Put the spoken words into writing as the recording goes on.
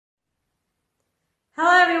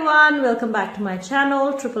Hello everyone, welcome back to my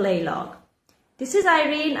channel AAA Log. This is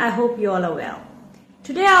Irene, I hope you all are well.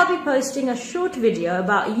 Today I'll be posting a short video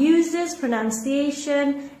about uses,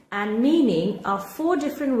 pronunciation and meaning of 4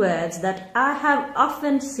 different words that I have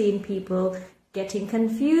often seen people getting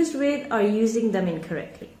confused with or using them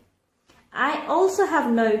incorrectly. I also have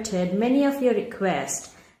noted many of your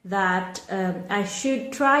requests that I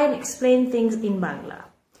should try and explain things in Bangla.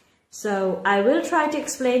 So I will try to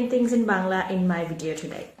explain things in Bangla in my video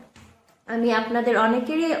today. আমি আপনাদের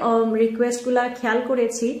অনেকেরই রিকোয়েস্টগুলো খেয়াল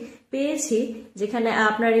করেছি পেয়েছি যেখানে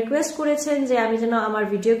আপনারা request করেছেন যে আমি যেন আমার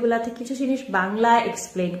ভিডিওগুলোতে কিছু জিনিস বাংলায়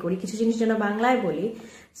এক্সপ্লেইন করি কিছু জিনিস যেন বাংলায় বলি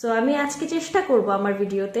সো আমি আজকে চেষ্টা করব আমার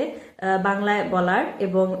ভিডিওতে বাংলায় বলার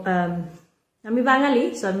এবং আমি বাঙালি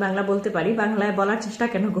সো আমি বাংলা বলতে পারি বাংলায় বলার চেষ্টা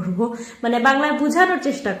কেন করব মানে বাংলায় বোঝানোর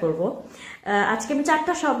চেষ্টা করব আজকে আমি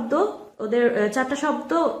 4টা শব্দ ওদের 4টা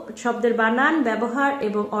শব্দের বানান ব্যবহার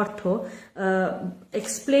এবং অর্থ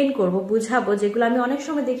এক্সপ্লেইন করব বুঝাবো যেগুলো আমি অনেক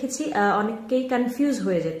সময় দেখেছি অনেকেই কনফিউজ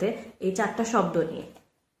হয়ে যেতে এই 4টা শব্দ নিয়ে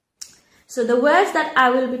So the words that I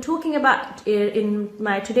will be talking about in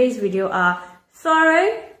my today's video are thorough,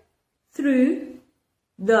 through,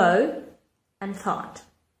 though and thought.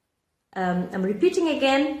 I'm repeating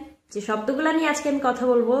again যে শব্দগুলো নিয়ে আজকে আমি কথা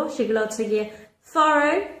বলবো সেগুলো হচ্ছে গিয়ে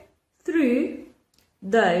thorough, through,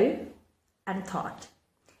 though and thought.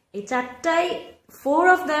 এই চারটাই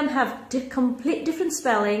 4 of them have complete different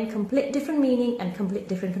spelling, complete different meaning and complete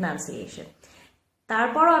different pronunciation.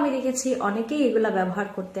 তারপরও আমি দেখেছি অনেকেই এগুলা ব্যবহার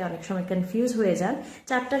করতে অনেক সময় কনফিউজ হয়ে যান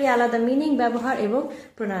চারটারই আলাদা মিনিং ব্যবহার এবং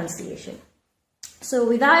pronunciation. So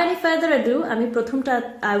without any further ado আমি প্রথমটা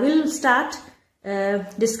I will start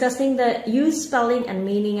discussing the use, spelling and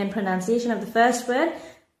meaning and pronunciation of the first word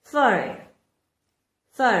thorough.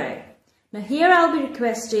 Thorough. Now here I'll be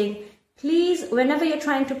requesting please, whenever you're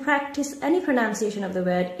trying to practice any pronunciation of the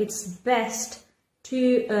word, it's best to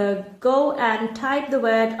go and type the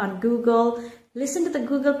word on Google, listen to the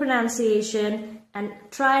Google pronunciation, and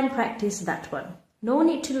try and practice that one. No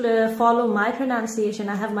need to follow my pronunciation.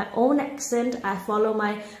 I have my own accent. I follow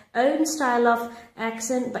my own style of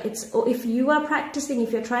accent. But it's if you are practicing, if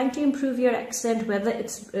you're trying to improve your accent, whether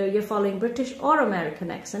it's you're following British or American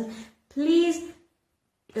accent, please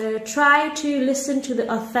try to listen to the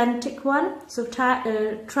authentic one. So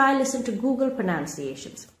try listen to Google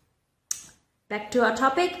pronunciations. Back to our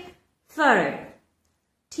topic, thorough.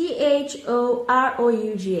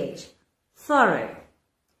 T-H-O-R-O-U-G-H. Thorough.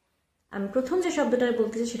 আমি প্রথম যে শব্দটা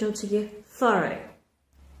বলতেছি সেটা হচ্ছে গিয়ে thorough.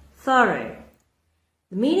 Thorough.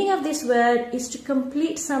 The meaning of this word is to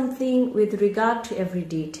complete something with regard to every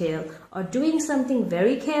detail or doing something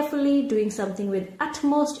very carefully, doing something with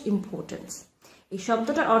utmost importance. এই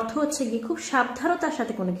শব্দটার অর্থ হচ্ছে কি খুব সাবধানতার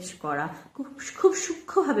সাথে কোনো কিছু করা খুব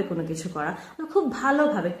সূক্ষ্মভাবে কোনো কিছু করা খুব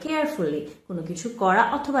ভালোভাবে কেয়ারফুলি কোনো কিছু করা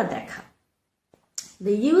অথবা দেখা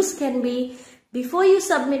The use can be before you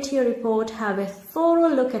submit your report have a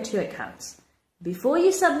thorough look at your accounts Before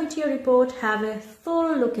you submit your report have a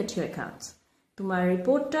thorough look at your accounts তোমার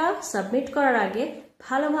রিপোর্টটা সাবমিট করার আগে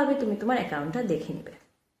ভালোভাবে তুমি তোমার অ্যাকাউন্টটা দেখে নেবে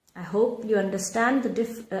I hope you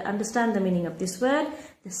understand the meaning of this word.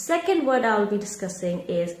 The second word I will be discussing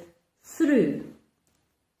is through.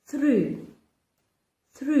 Through.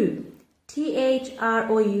 Through.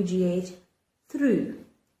 T-H-R-O-U-G-H. Through.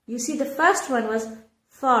 You see the first one was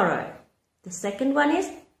thorough. The second one is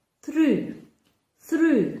through.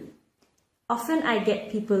 Through. Often I get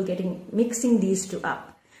people mixing these two up.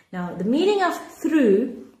 Now the meaning of through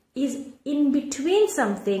is in between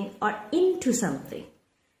something or into something.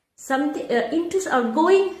 Something into or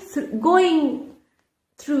going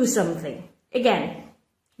through something again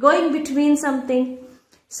going between something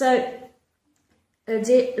so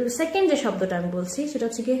যে second যে শব্দটা আমি বলছি সেটা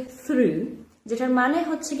হচ্ছে কি through যেটার মানে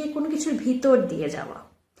হচ্ছে কি কোনো কিছুর ভিতর দিয়ে যাওয়া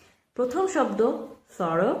প্রথম শব্দ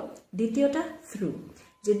thorough দ্বিতীয়টা through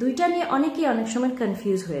যে দুইটা নিয়ে অনেকেই অনেক সময়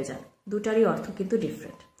কনফিউজ হয়ে যায় দুটারই অর্থ কিন্তু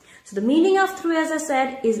different So the meaning of through, as I said,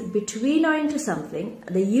 is between or into something.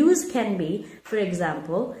 The use can be, for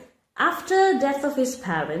example, after death of his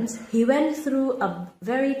parents, he went through a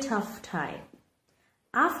very tough time.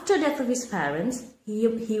 After death of his parents, he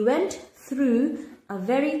went through a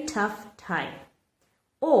very tough time.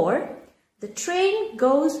 Or the train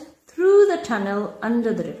goes through the tunnel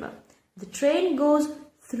under the river. The train goes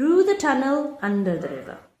through the tunnel under the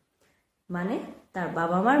river. মানে তার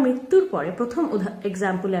বাবা মার মৃত্যুর পরে প্রথম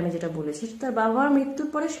এক্সাম্পলে আমি যেটা বলেছি তার বাবা মার মৃত্যুর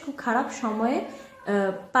পরে খুব খারাপ সময়ে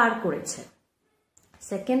পার করেছে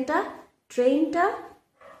সেকেন্ডটা ট্রেনটা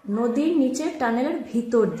নদীর নিচে টানেলের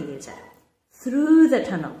ভিতর দিয়ে যায় through the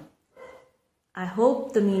tunnel I hope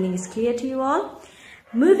the meaning is clear to you all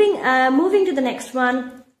moving to the next one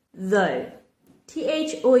though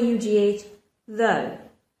T-H-O-U-G-H, though.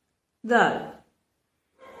 Though.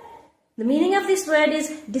 The meaning of this word is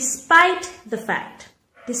despite the fact.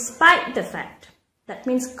 Despite the fact. That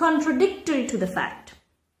means contradictory to the fact.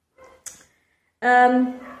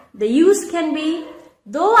 The use can be,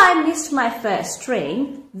 though I missed my first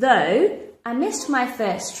train, though I missed my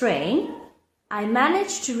first train, I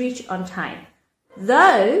managed to reach on time.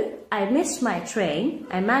 Though I missed my train,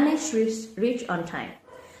 I managed to reach on time.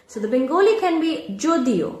 So the Bengali can be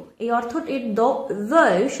jodio. এই অর্থের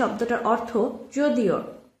though শব্দটার অর্থ যদিও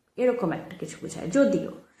এরকম একটা কিছু বোঝায়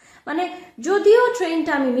যদিও মানে যদিও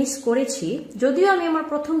ট্রেনটা আমি মিস করেছি যদিও আমি আমার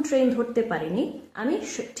প্রথম ট্রেন ধরতে পারিনি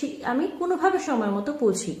আমি কোনোভাবে সময় মতো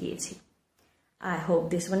পৌঁছে গিয়েছি I hope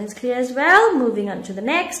this one is clear as well. Moving on to the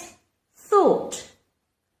next. Thought.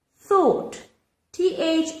 Thought.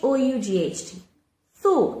 T-H-O-U-G-H-T.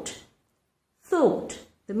 Thought. Thought.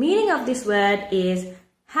 The meaning of this word is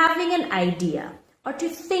having an idea or to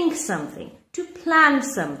think something, to plan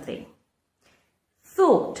something.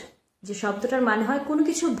 Thought. যে শব্দটার মানে হয় কোনো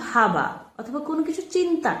কিছু ভাবা অথবা কোনো কিছু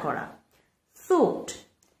চিন্তা করা. Thought.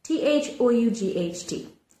 T-H-O-U-G-H-T.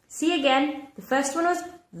 See again, the first one was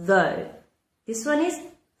though. This one is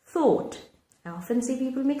thought. I often see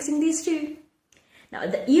people mixing these two. Now,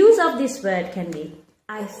 the use of this word can be,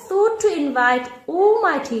 I thought to invite all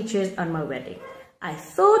my teachers on my wedding. I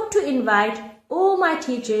thought to invite all my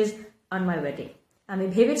teachers on my wedding. আমি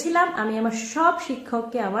ভেবেছিলাম আমি আমার সব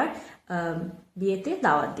শিক্ষককে আমার বিয়েতে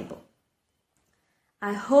দাওয়াত দিব.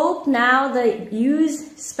 I hope now the use,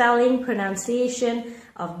 spelling, pronunciation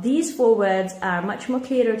of these 4 words are much more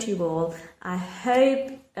clearer to you all. I hope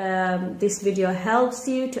this video helps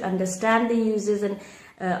you to understand the uses and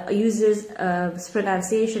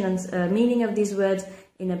pronunciation and meaning of these words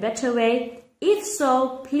in a better way. If so,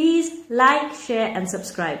 please like, share and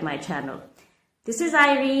subscribe my channel. This is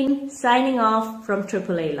Irene signing off from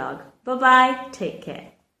AAA Log. Bye-bye. Take care.